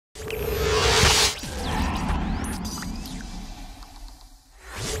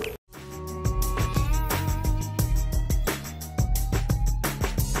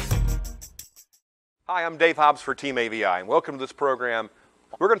Hi, I'm Dave Hobbs for Team AVI, and welcome to this program.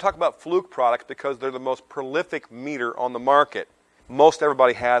 We're going to talk about Fluke products because they're the most prolific meter on the market. Most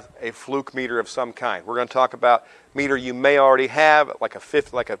everybody has a Fluke meter of some kind. We're going to talk about meter you may already have, like a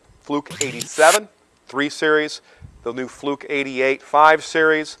Fluke 87 3 series, the new Fluke 88 5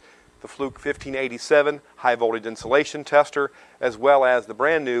 series, the Fluke 1587 high voltage insulation tester, as well as the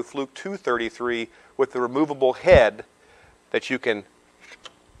brand new Fluke 233 with the removable head that you can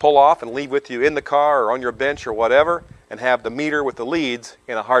pull off and leave with you in the car or on your bench or whatever, and have the meter with the leads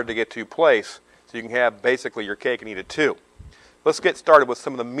in a hard to get to place, so you can have basically your cake and eat it too. Let's get started with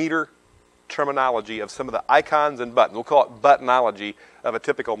some of the meter terminology of some of the icons and buttons. We'll call it buttonology of a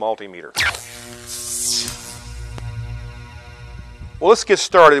typical multimeter. Well, let's get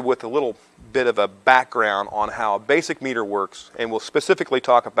started with a little bit of a background on how a basic meter works, and we'll specifically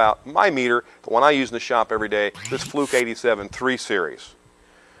talk about my meter, the one I use in the shop every day, this Fluke 87 3 series.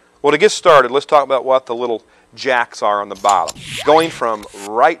 Well, to get started, let's talk about what the little jacks are on the bottom. Going from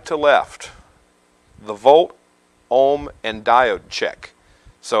right to left, the volt, ohm, and diode check.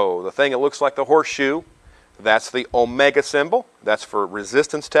 So the thing that looks like the horseshoe, that's the omega symbol. That's for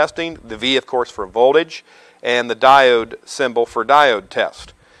resistance testing. The V, of course, for voltage. And the diode symbol for diode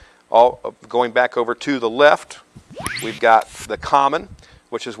test. Going back over to the left, we've got the common,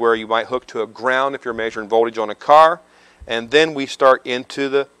 which is where you might hook to a ground if you're measuring voltage on a car. And then we start into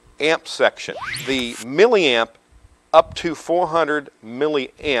the amp section. The milliamp up to 400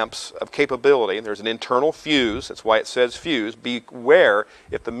 milliamps of capability. There's an internal fuse. That's why it says fuse. Beware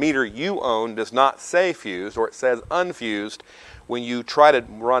if the meter you own does not say fused or it says unfused. When you try to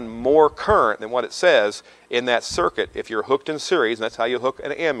run more current than what it says in that circuit, if you're hooked in series, and that's how you hook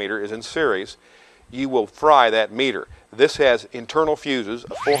an ammeter, is in series, you will fry that meter. This has internal fuses,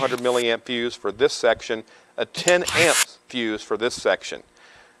 a 400 milliamp fuse for this section, a 10 amp fuse for this section.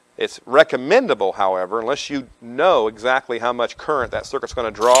 It's recommendable, however, unless you know exactly how much current that circuit's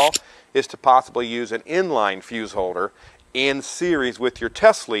going to draw, is to possibly use an inline fuse holder in series with your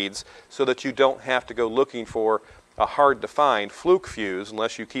test leads so that you don't have to go looking for a hard-to-find Fluke fuse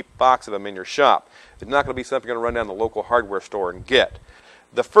unless you keep a box of them in your shop. It's not going to be something you're going to run down the local hardware store and get.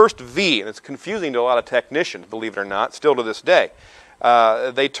 The first V, and it's confusing to a lot of technicians, believe it or not, still to this day,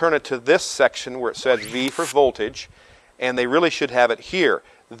 they turn it to this section where it says V for voltage, and they really should have it here.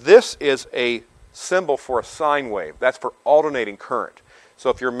 This is a symbol for a sine wave. That's for alternating current. So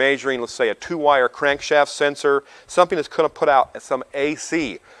if you're measuring, let's say, a 2-wire crankshaft sensor, something that's going to put out some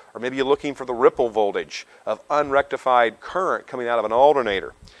AC, or maybe you're looking for the ripple voltage of unrectified current coming out of an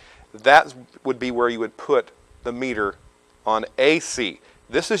alternator, that would be where you would put the meter on AC.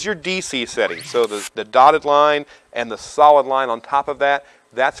 This is your DC setting. So the dotted line and the solid line on top of that,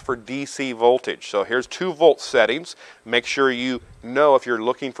 that's for DC voltage. So here's 2 volt settings. Make sure you know if you're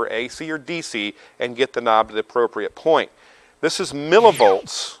looking for AC or DC and get the knob to the appropriate point. This is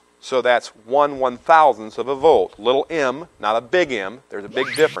millivolts, so that's 1/1000th of a volt. Little m, not a big M. There's a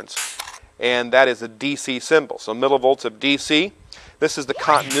big difference. And that is a DC symbol. So millivolts of DC. This is the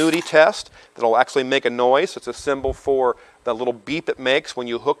continuity test that'll actually make a noise. It's a symbol for the little beep it makes when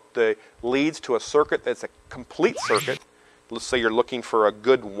you hook the leads to a circuit that's a complete circuit. Let's say you're looking for a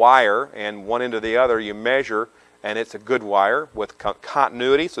good wire, and one end to the other you measure, and it's a good wire with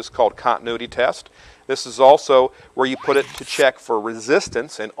continuity, so it's called continuity test. This is also where you put it to check for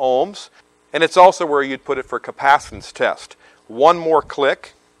resistance in ohms, and it's also where you'd put it for capacitance test. One more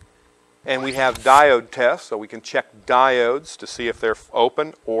click, and we have diode test, so we can check diodes to see if they're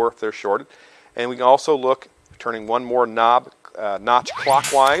open or if they're shorted. And we can also look, turning one more notch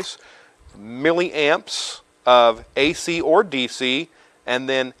clockwise, milliamps of AC or DC, and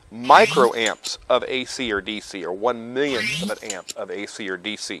then microamps of AC or DC, or 1/1,000,000th of an amp of AC or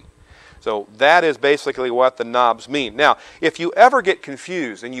DC. So that is basically what the knobs mean. Now, if you ever get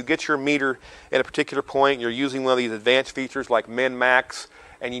confused and you get your meter at a particular point, and you're using one of these advanced features like min-max,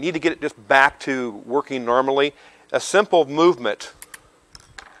 and you need to get it just back to working normally, a simple movement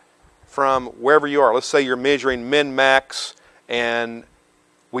from wherever you are, let's say you're measuring min-max, and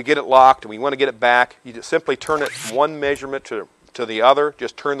we get it locked and we want to get it back, you just simply turn it from one measurement to the other.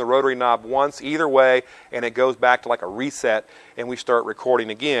 Just turn the rotary knob once either way, and it goes back to like a reset, and we start recording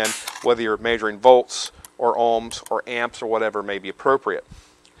again, whether you're measuring volts or ohms or amps or whatever may be appropriate.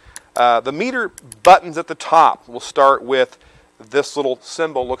 The meter buttons at the top, we'll start with this little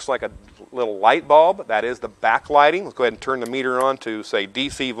symbol. Looks like a little light bulb. That is the backlighting. Let's go ahead and turn the meter on to, say,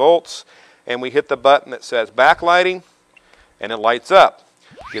 DC volts, and we hit the button that says backlighting, and it lights up.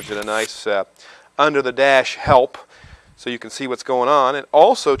 Gives it a nice under the dash help so you can see what's going on. It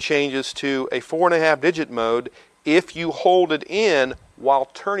also changes to a 4.5 digit mode if you hold it in while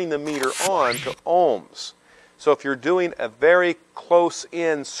turning the meter on to ohms. So if you're doing a very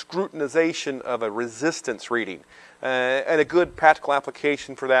close-in scrutinization of a resistance reading, and a good practical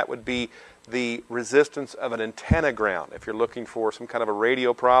application for that would be the resistance of an antenna ground. If you're looking for some kind of a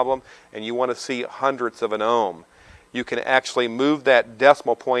radio problem and you want to see hundredths of an ohm, you can actually move that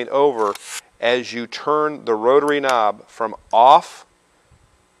decimal point over as you turn the rotary knob from off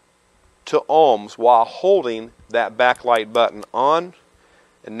to ohms while holding that backlight button on.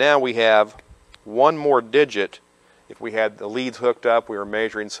 And now we have one more digit. If we had the leads hooked up, we were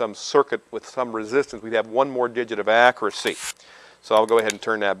measuring some circuit with some resistance, we'd have one more digit of accuracy. So I'll go ahead and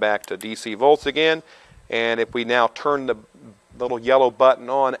turn that back to DC volts again. And if we now turn the little yellow button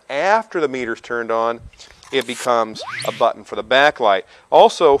on after the meter's turned on, it becomes a button for the backlight.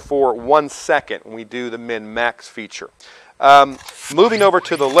 Also for 1 second when we do the min-max feature. Moving over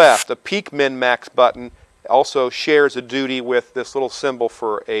to the left, the peak min-max button also shares a duty with this little symbol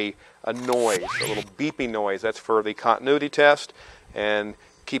for a noise, a little beeping noise. That's for the continuity test. And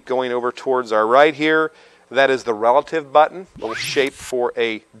keep going over towards our right here. That is the relative button, little shape for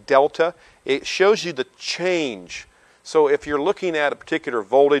a delta. It shows you the change. So if you're looking at a particular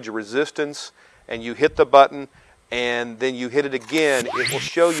voltage or resistance and you hit the button and then you hit it again, it will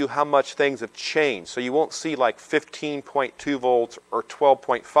show you how much things have changed. So you won't see like 15.2 volts or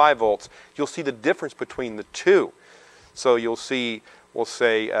 12.5 volts. You'll see the difference between the two. So you'll see, we'll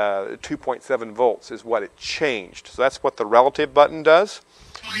say 2.7 volts is what it changed. So that's what the relative button does.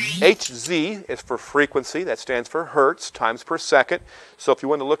 HZ is for frequency. That stands for hertz, times per second. So if you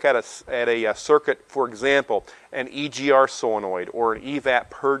want to look at a circuit, for example, an EGR solenoid or an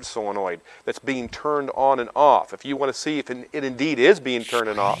EVAP purge solenoid that's being turned on and off, if you want to see if it indeed is being turned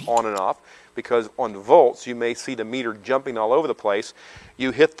on and off, because on volts you may see the meter jumping all over the place,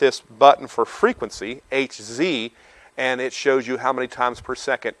 you hit this button for frequency, HZ, and it shows you how many times per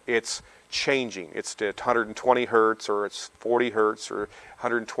second it's changing. It's at 120 hertz or it's 40 hertz or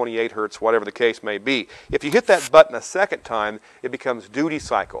 128 hertz, whatever the case may be. If you hit that button a second time, it becomes duty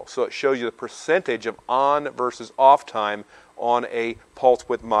cycle. So it shows you the percentage of on versus off time on a pulse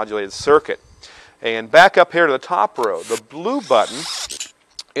width modulated circuit. And back up here to the top row, the blue button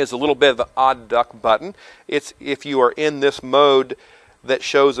is a little bit of an odd duck button. It's if you are in this mode that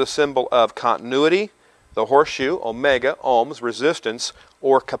shows a symbol of continuity, the horseshoe, omega, ohms, resistance,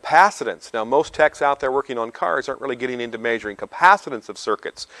 or capacitance. Now, most techs out there working on cars aren't really getting into measuring capacitance of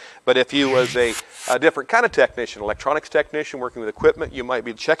circuits. But if you was a different kind of technician, electronics technician working with equipment, you might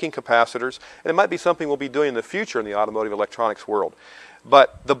be checking capacitors, and it might be something we'll be doing in the future in the automotive electronics world.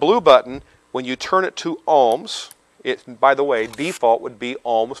 But the blue button, when you turn it to ohms, it, by the way, default would be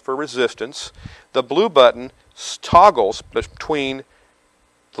ohms for resistance. The blue button toggles between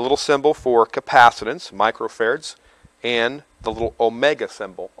the little symbol for capacitance, microfarads, and the little omega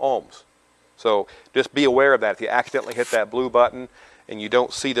symbol, ohms. So just be aware of that. If you accidentally hit that blue button and you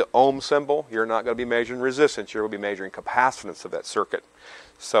don't see the ohm symbol, you're not going to be measuring resistance. You're going to be measuring capacitance of that circuit.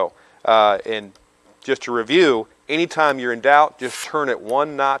 So, and just to review, anytime you're in doubt, just turn it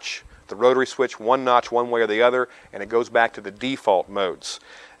one notch, the rotary switch one notch one way or the other, and it goes back to the default modes.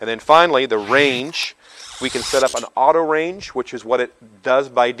 And then finally, the range. We can set up an auto range, which is what it does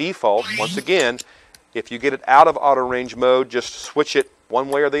by default. Once again, if you get it out of auto range mode, just switch it one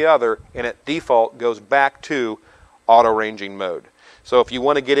way or the other, and at default goes back to auto ranging mode. So if you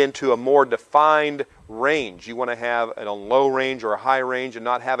want to get into a more defined range, you want to have a low range or a high range and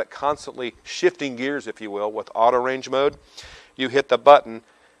not have it constantly shifting gears, if you will, with auto range mode, you hit the button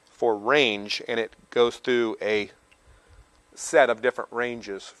for range and it goes through a set of different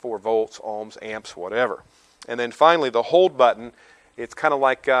ranges for volts, ohms, amps, whatever. And then finally, the hold button, it's kind of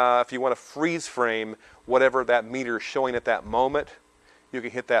like if you want to freeze frame whatever that meter is showing at that moment, you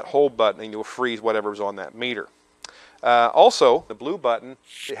can hit that hold button and you'll freeze whatever's on that meter. Also, the blue button,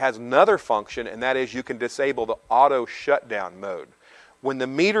 it has another function, and that is you can disable the auto shutdown mode. When the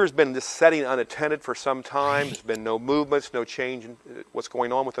meter's been just setting unattended for some time, there's been no movements, no change in what's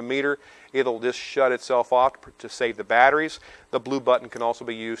going on with the meter, it'll just shut itself off to save the batteries. The blue button can also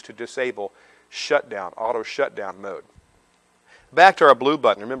be used to disable shutdown, auto shutdown mode. Back to our blue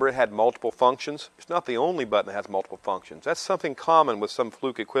button, remember it had multiple functions? It's not the only button that has multiple functions. That's something common with some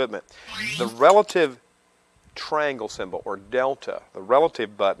Fluke equipment. The relative triangle symbol, or delta, the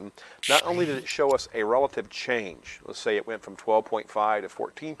relative button, not only did it show us a relative change, let's say it went from 12.5 to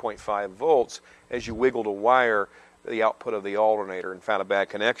 14.5 volts as you wiggled a wire, the output of the alternator, and found a bad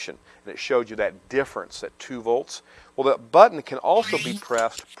connection, and it showed you that difference at 2 volts. Well, that button can also be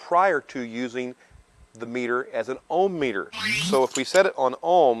pressed prior to using the meter as an ohm meter. So if we set it on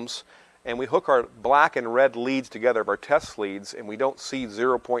ohms and we hook our black and red leads together of our test leads, and we don't see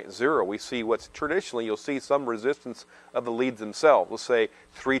 0.0. We see what's traditionally, you'll see some resistance of the leads themselves. Let's say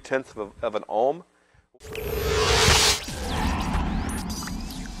 0.3 of an ohm.